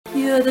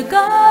You're the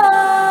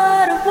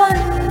God of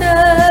wonders.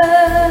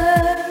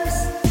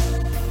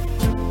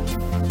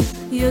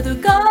 You're the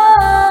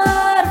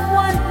God of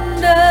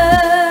wonders.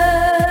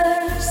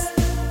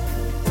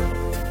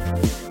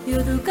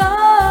 You're the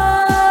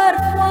God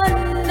of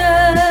wonders.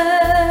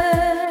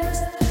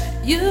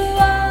 You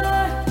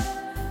are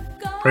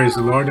God. Praise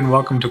the Lord and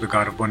welcome to the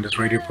God of Wonders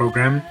radio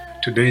program.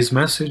 Today's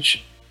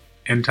message,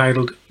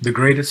 entitled The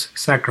Greatest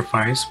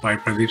Sacrifice by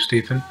Pradeep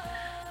Stephen,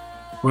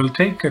 we'll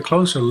take a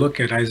closer look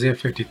at Isaiah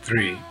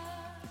 53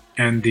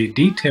 and the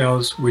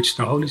details which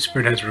the Holy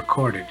Spirit has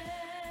recorded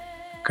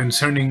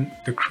concerning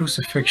the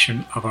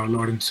crucifixion of our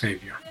Lord and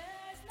Savior,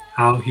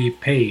 how He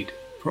paid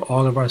for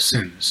all of our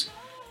sins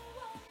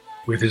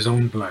with His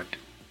own blood.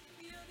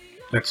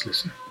 Let's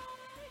listen.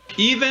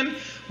 Even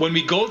when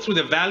we go through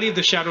the valley of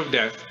the shadow of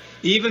death,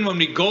 even when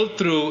we go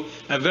through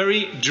a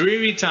very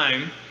dreary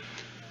time,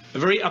 a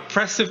very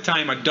oppressive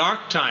time, a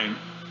dark time,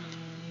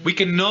 we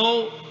can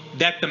know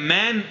that the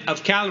man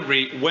of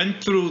Calvary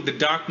went through the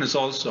darkness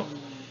also.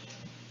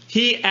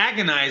 He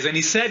agonized, and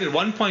he said at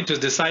one point to his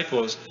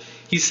disciples,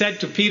 he said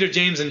to Peter,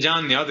 James, and John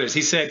and the others,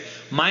 he said,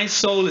 "My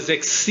soul is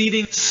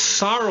exceeding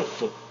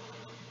sorrowful."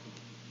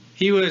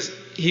 He was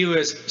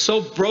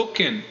so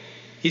broken,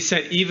 he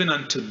said, even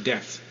unto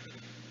death.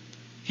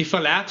 He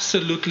felt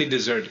absolutely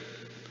deserted.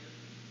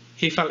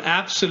 He felt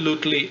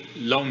absolutely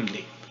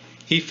lonely.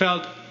 He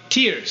felt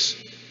tears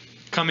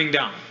coming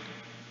down.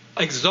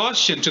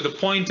 Exhaustion to the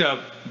point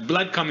of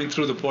blood coming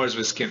through the pores of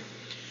his skin.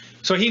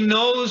 So he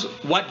knows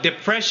what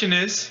depression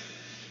is.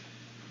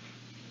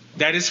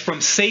 That is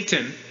from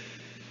Satan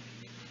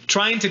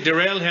trying to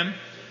derail him.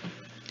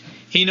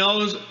 He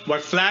knows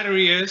what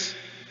flattery is,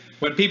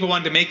 when people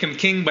want to make him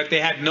king but they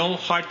had no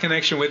heart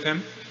connection with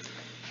him.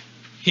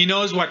 He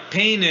knows what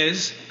pain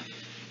is.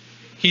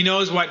 He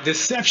knows what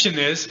deception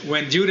is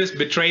when Judas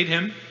betrayed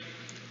him.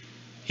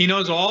 He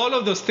knows all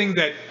of those things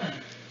that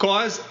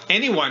cause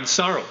anyone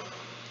sorrow.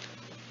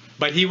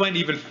 But he went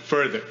even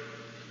further.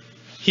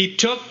 He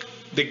took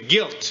the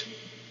guilt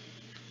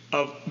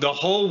of the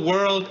whole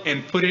world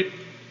and put it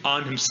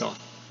on himself.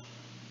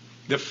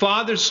 The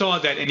Father saw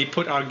that and he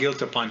put our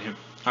guilt upon him,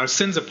 our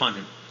sins upon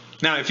him.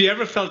 Now, if you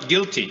ever felt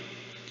guilty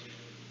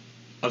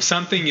of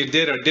something you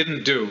did or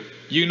didn't do,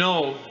 you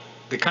know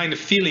the kind of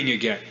feeling you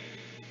get.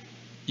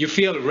 You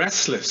feel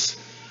restless.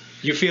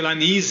 You feel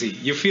uneasy.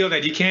 You feel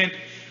that you can't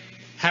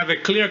have a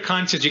clear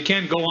conscience. You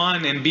can't go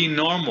on and be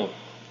normal.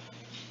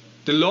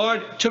 The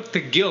Lord took the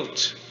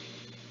guilt.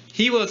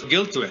 He was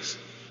guiltless.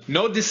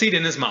 No deceit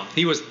in his mouth.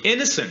 He was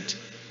innocent.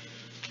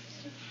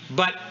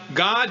 But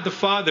God the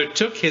Father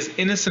took his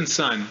innocent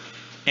Son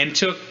and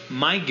took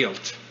my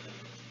guilt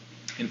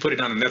and put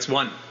it on him. That's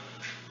one.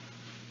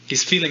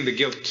 He's feeling the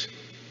guilt.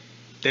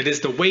 That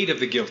is the weight of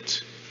the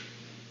guilt.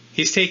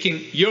 He's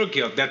taking your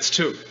guilt. That's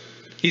two.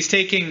 He's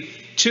taking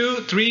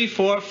 2, 3,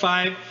 4,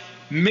 5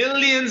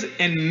 millions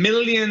and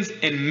millions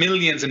and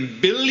millions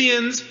and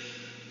billions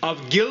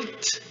of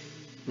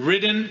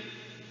guilt-ridden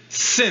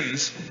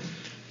sins,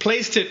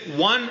 placed it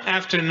one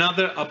after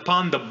another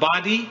upon the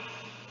body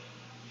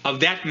of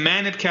that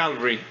man at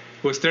Calvary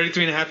who was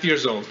 33 and a half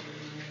years old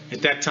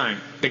at that time,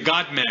 the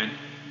God-man.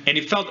 And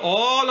he felt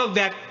all of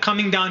that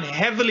coming down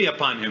heavily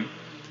upon him.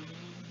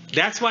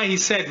 That's why he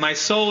said, "My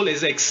soul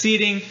is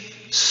exceeding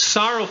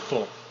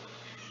sorrowful."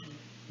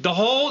 The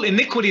whole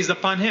iniquity is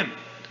upon him.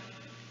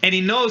 And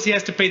he knows he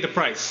has to pay the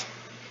price.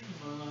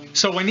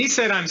 So when he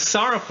said, "I'm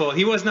sorrowful,"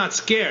 he was not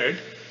scared.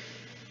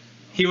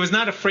 He was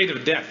not afraid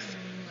of death.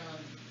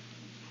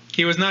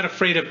 He was not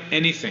afraid of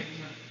anything.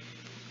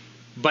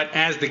 But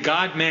as the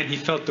God-man, he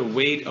felt the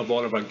weight of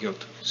all of our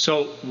guilt.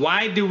 So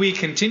why do we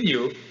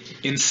continue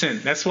in sin?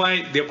 That's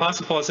why the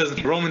Apostle Paul says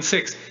in Romans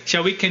 6,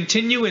 "Shall we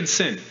continue in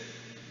sin?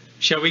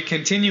 Shall we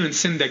continue in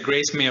sin that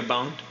grace may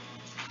abound?"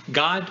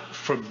 God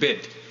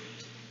forbid.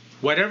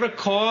 Whatever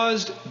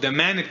caused the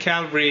man at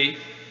Calvary,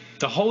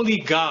 the holy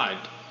God,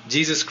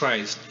 Jesus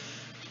Christ,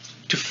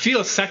 to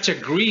feel such a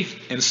grief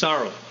and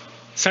sorrow,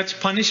 such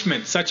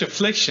punishment, such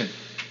affliction,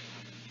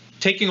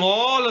 taking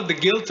all of the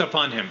guilt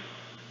upon him,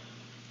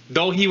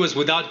 though he was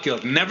without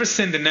guilt, never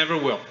sinned and never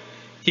will.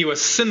 He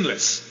was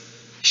sinless.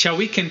 Shall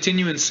we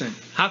continue in sin?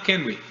 How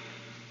can we?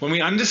 When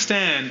we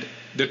understand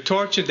the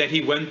torture that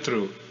he went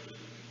through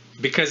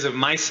because of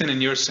my sin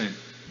and your sin,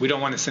 we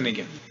don't want to sin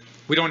again.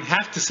 We don't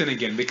have to sin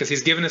again because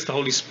he's given us the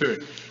Holy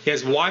Spirit. He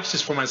has washed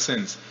us from our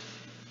sins.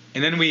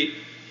 And then we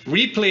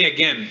replay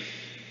again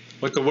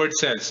what the word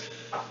says.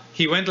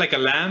 He went like a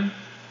lamb.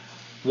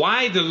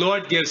 Why the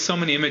Lord gives so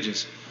many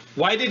images?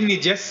 Why didn't he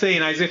just say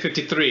in Isaiah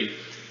 53,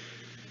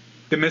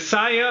 "The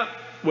Messiah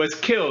was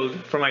killed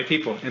for my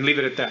people," and leave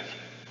it at that?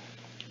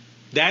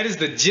 That is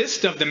the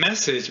gist of the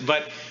message,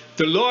 but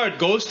the Lord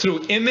goes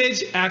through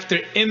image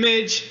after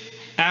image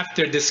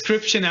after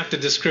description after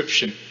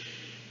description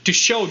to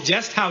show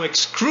just how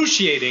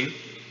excruciating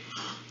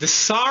the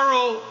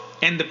sorrow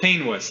and the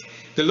pain was.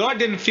 The Lord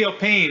didn't feel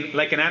pain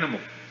like an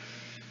animal,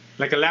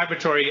 like a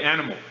laboratory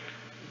animal,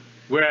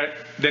 where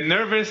the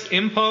nervous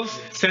impulse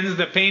sends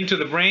the pain to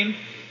the brain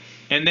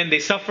and then they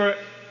suffer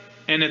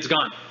and it's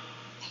gone.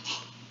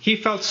 He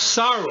felt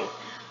sorrow.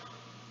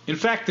 In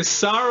fact, the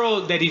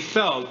sorrow that he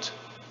felt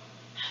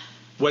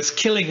was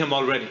killing him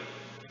already,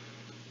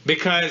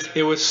 because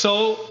it was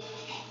so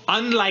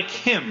unlike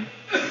him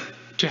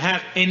to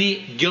have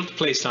any guilt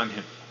placed on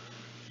him.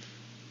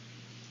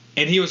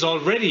 And he was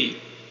already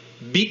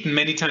beaten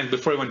many times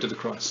before he went to the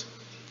cross.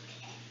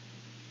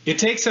 It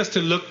takes us to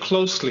look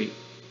closely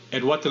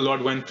at what the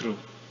Lord went through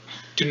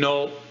to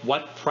know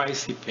what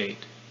price he paid.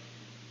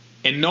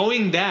 And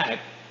knowing that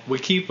will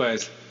keep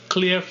us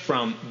clear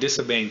from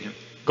disobeying him.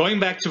 Going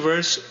back to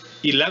verse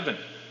 11.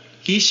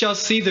 He shall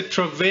see the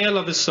travail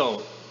of his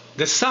soul,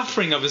 the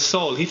suffering of his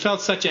soul. He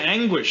felt such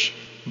anguish,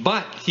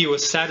 but he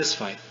was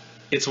satisfied.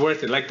 It's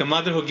worth it. Like the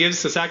mother who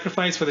gives the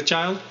sacrifice for the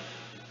child,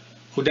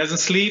 who doesn't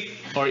sleep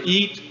or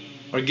eat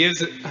or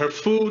gives her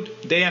food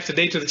day after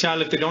day to the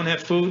child if they don't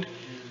have food.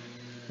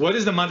 What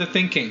is the mother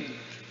thinking?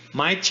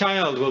 My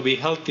child will be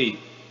healthy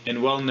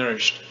and well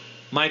nourished.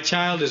 My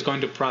child is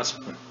going to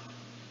prosper.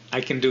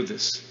 I can do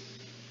this.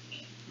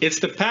 It's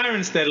the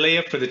parents that lay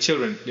up for the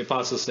children, the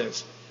apostle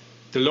says.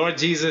 The Lord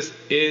Jesus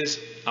is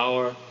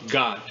our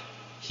God.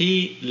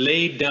 He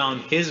laid down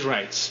his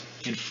rights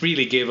and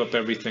freely gave up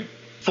everything.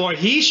 For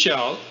he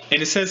shall,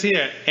 and it says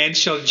here, and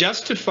shall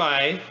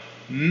justify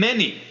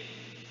many.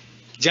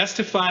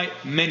 Justify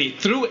many.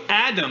 Through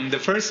Adam, the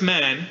first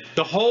man,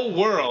 the whole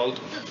world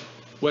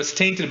was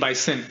tainted by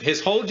sin.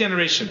 His whole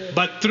generation.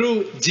 But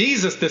through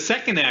Jesus, the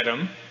second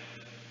Adam,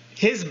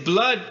 his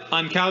blood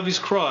on Calvary's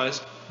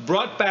cross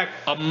brought back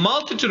a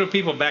multitude of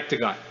people back to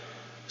God.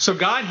 So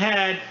God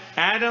had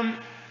Adam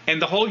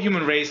and the whole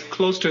human race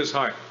close to his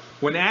heart.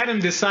 When Adam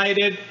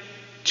decided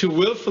to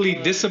willfully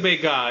disobey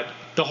God,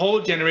 the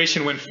whole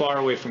generation went far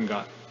away from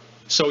God.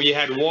 So you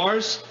had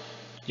wars,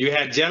 you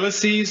had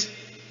jealousies,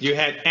 you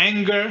had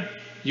anger,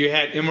 you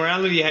had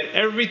immorality, you had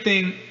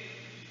everything.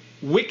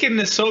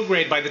 Wickedness so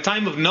great, by the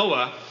time of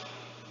Noah,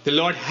 the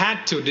Lord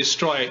had to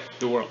destroy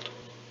the world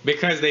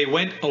because they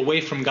went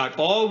away from God.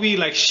 All we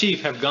like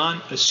sheep have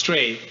gone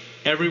astray,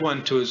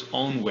 everyone to his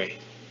own way.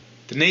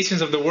 The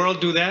nations of the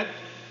world do that,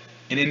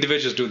 and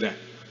individuals do that.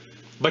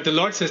 But the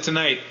Lord says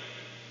tonight,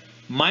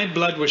 my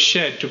blood was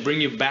shed to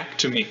bring you back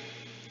to me.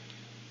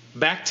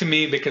 Back to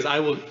me, because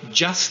I will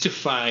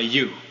justify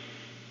you.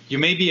 You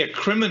may be a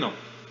criminal,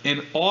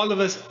 and all of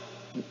us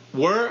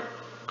were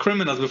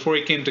criminals before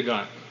he came to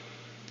God.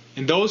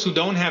 And those who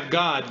don't have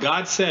God,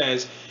 God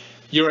says,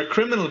 you're a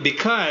criminal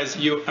because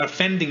you're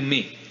offending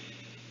me.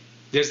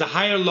 There's a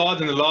higher law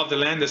than the law of the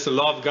land. There's the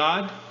law of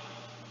God.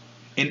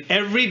 And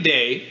every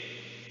day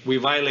we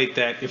violate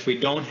that if we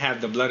don't have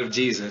the blood of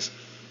Jesus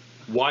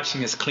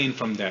washing us clean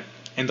from that,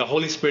 and the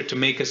Holy Spirit to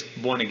make us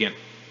born again.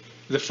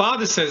 The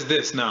Father says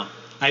this now,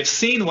 I've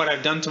seen what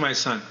I've done to my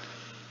Son.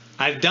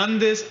 I've done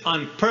this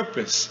on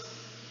purpose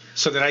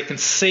so that I can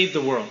save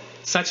the world.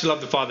 Such love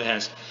the Father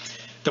has.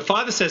 The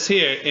Father says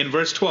here in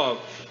verse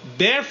 12,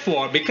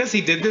 therefore, because he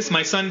did this,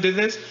 my Son did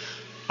this,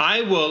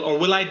 I will, or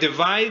will I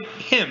divide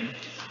him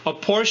a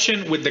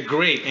portion with the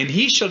great, and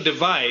he shall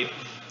divide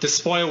the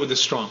spoil with the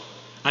strong.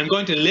 I'm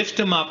going to lift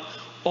him up.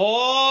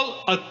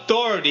 All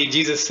authority,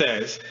 Jesus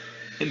says,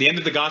 in the end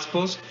of the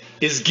Gospels,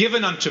 is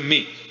given unto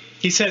me.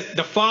 He says,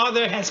 the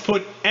Father has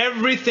put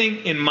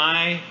everything in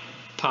my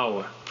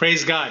power.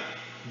 Praise God.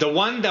 The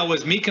one that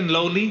was meek and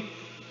lowly,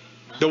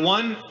 the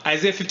one,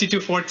 Isaiah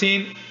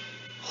 52:14,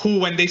 who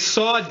when they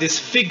saw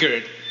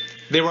disfigured,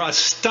 they were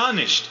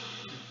astonished.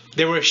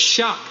 They were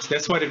shocked.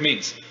 That's what it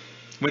means.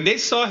 When they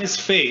saw his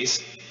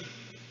face,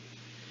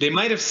 they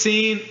might have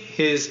seen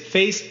his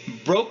face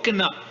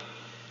broken up.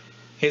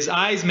 His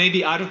eyes may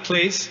be out of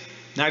place,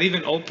 not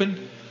even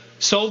open,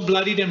 so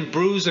bloodied and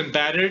bruised and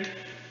battered.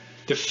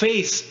 The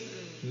face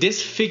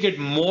disfigured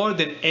more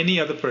than any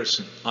other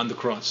person on the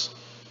cross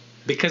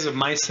because of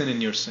my sin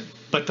and your sin.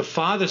 But the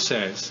Father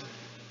says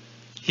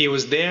he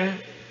was there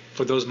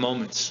for those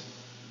moments.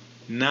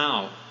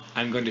 Now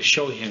I'm going to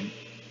show him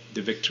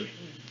the victory.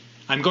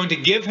 I'm going to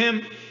give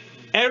him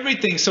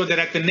everything so that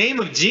at the name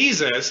of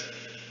Jesus,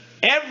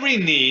 every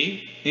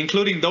knee,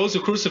 including those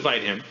who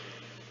crucified him,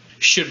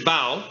 should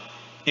bow,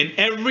 and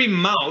every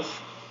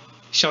mouth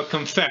shall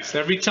confess,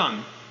 every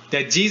tongue,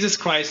 that Jesus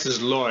Christ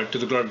is Lord, to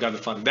the glory of God the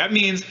Father. That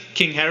means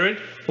King Herod,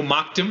 who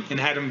mocked him and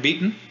had him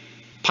beaten,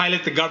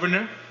 Pilate the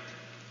governor,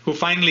 who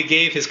finally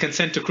gave his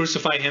consent to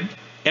crucify him,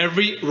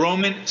 every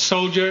Roman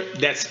soldier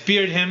that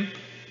speared him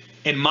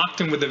and mocked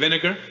him with the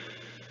vinegar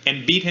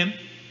and beat him,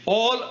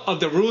 all of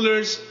the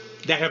rulers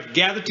that have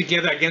gathered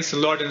together against the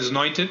Lord and his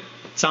anointed,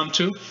 Psalm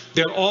 2,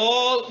 they'll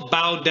all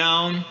bow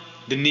down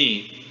the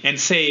knee and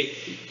say,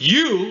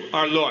 you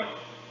are Lord.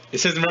 It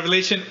says in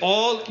Revelation,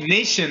 all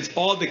nations,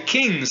 all the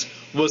kings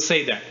will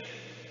say that.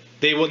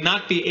 They will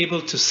not be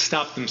able to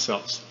stop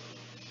themselves.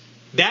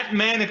 That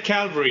man at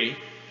Calvary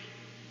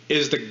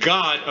is the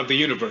God of the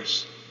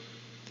universe.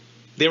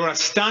 They were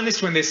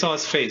astonished when they saw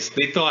his face.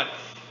 They thought,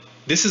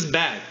 this is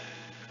bad.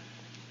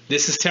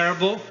 This is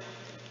terrible.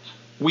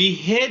 We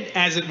hid,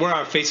 as it were,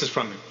 our faces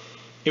from him.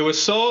 It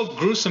was so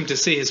gruesome to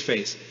see his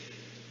face.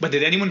 But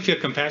did anyone feel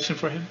compassion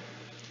for him?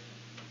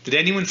 Did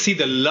anyone see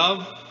the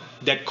love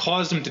that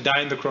caused him to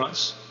die on the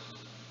cross?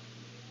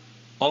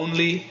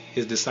 Only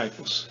his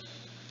disciples.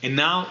 And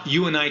now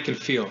you and I can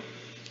feel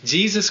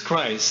Jesus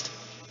Christ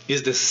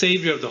is the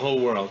Savior of the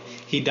whole world.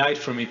 He died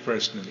for me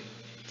personally.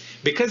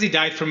 Because he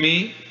died for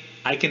me,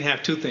 I can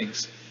have two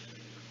things: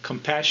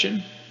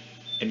 compassion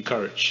and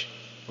courage.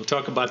 We'll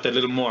talk about that a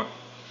little more.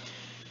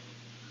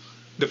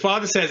 The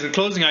Father says in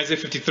closing Isaiah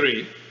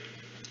 53,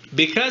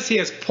 because he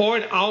has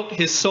poured out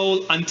his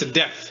soul unto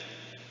death,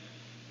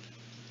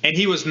 and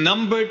he was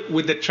numbered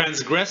with the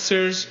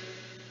transgressors,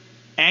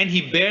 and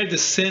he bare the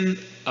sin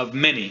of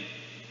many,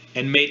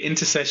 and made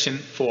intercession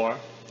for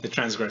the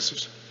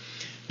transgressors.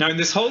 Now in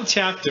this whole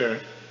chapter,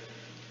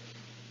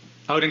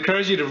 I would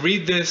encourage you to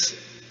read this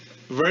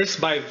verse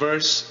by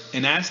verse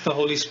and ask the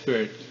Holy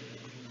Spirit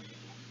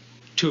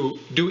to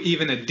do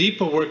even a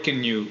deeper work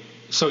in you,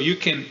 so you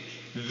can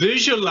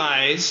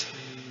visualize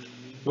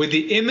with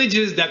the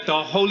images that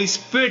the Holy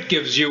Spirit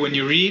gives you when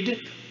you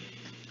read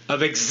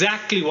of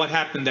exactly what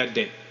happened that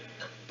day.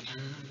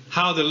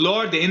 How the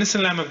Lord, the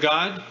innocent Lamb of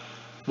God,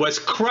 was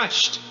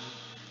crushed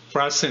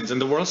for our sins and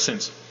the world's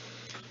sins.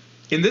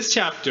 In this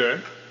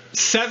chapter,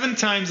 7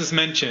 times is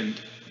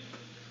mentioned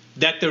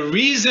that the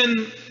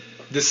reason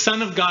the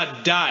Son of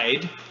God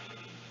died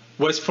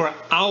was for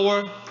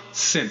our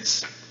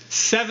sins.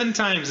 7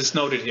 times is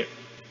noted here.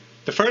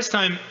 The first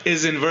time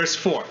is in verse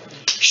 4.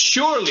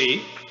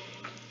 Surely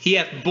he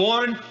hath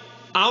borne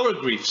our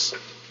griefs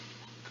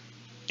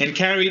and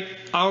carried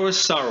our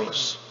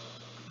sorrows.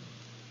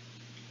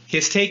 He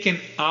has taken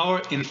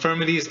our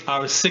infirmities,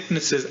 our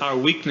sicknesses, our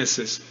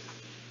weaknesses.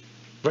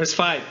 Verse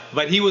 5,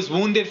 but he was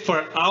wounded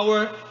for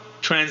our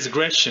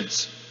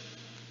transgressions,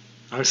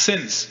 our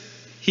sins.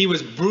 He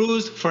was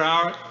bruised for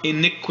our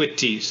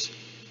iniquities.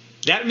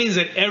 That means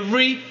that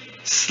every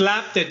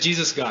slap that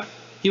Jesus got,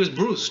 he was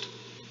bruised.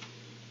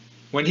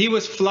 When he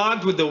was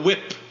flogged with the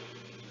whip,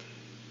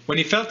 when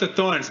he felt the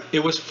thorns,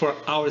 it was for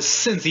our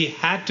sins. He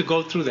had to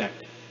go through that.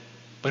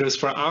 But it was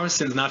for our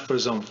sins, not for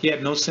his own. He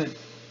had no sin.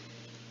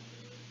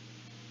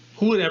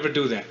 Who would ever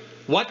do that?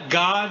 What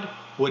God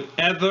would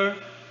ever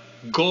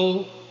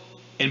go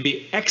and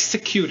be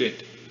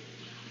executed?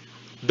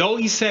 Though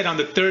he said on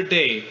the 3rd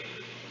day,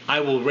 I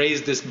will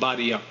raise this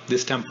body up,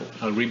 this temple,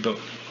 I'll rebuild.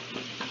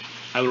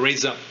 I will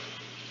raise up.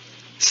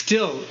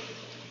 Still,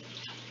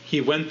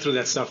 he went through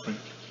that suffering.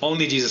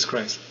 Only Jesus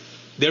Christ.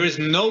 There is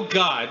no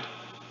God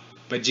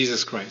but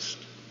Jesus Christ.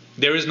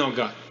 There is no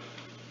God.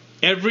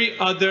 Every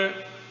other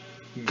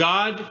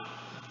God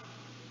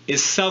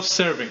is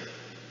self-serving.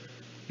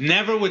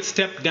 Never would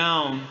step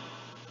down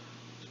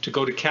to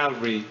go to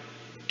Calvary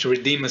to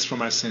redeem us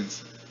from our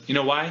sins. You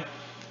know why?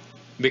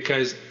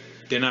 Because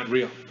they're not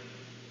real.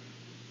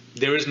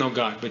 There is no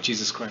God but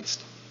Jesus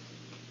Christ.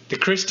 The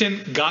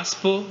Christian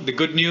gospel, the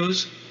good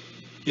news,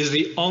 is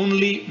the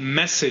only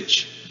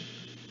message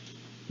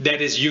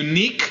that is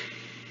unique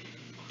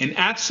and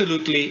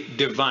absolutely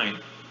divine.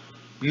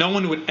 No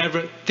one would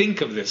ever think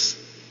of this.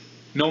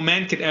 No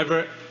man could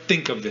ever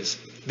think of this.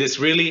 This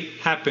really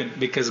happened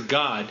because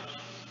God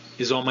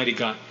is Almighty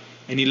God,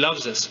 and he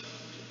loves us.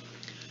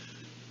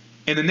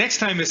 And the next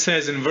time it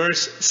says in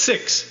verse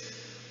 6,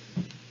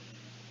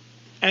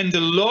 and the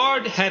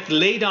Lord hath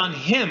laid on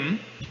him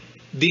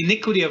the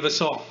iniquity of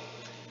us all.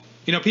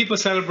 You know, people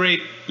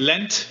celebrate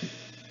Lent,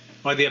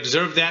 or they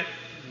observe that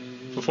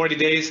for 40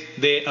 days.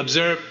 They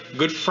observe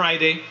Good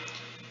Friday.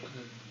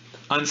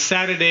 On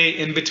Saturday,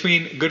 in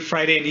between Good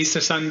Friday and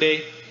Easter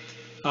Sunday,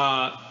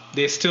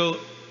 they still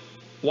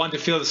want to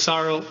feel the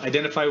sorrow,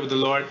 identify with the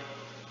Lord.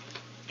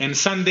 And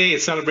Sunday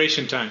is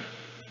celebration time.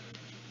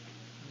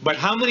 But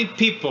how many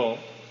people,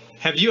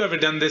 have you ever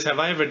done this? Have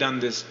I ever done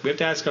this? We have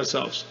to ask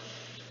ourselves.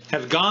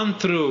 Have gone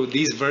through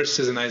these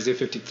verses in Isaiah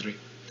 53.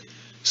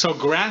 So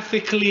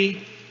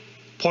graphically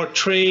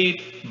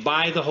portrayed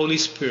by the Holy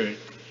Spirit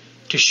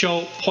to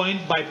show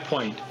point by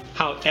point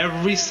how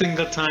every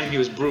single time he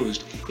was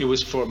bruised, it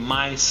was for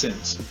my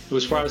sins. It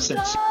was for our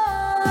sins.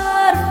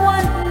 God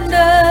wonders.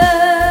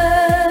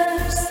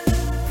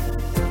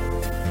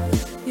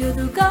 You're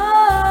the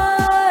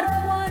God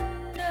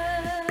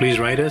wonders. Please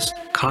write us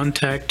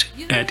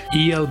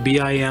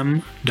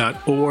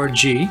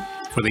contact@elbim.org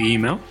for the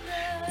email,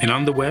 and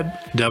on the web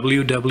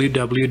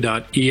www.elbim.org,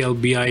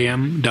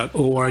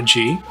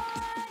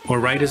 or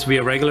write us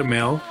via regular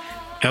mail,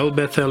 El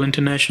Bethel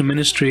International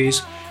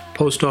Ministries,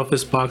 Post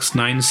Office Box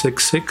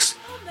 966,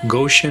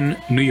 Goshen,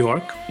 New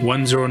York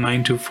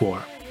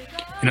 10924.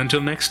 And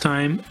until next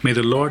time, may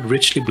the Lord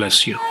richly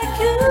bless you. Like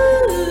you.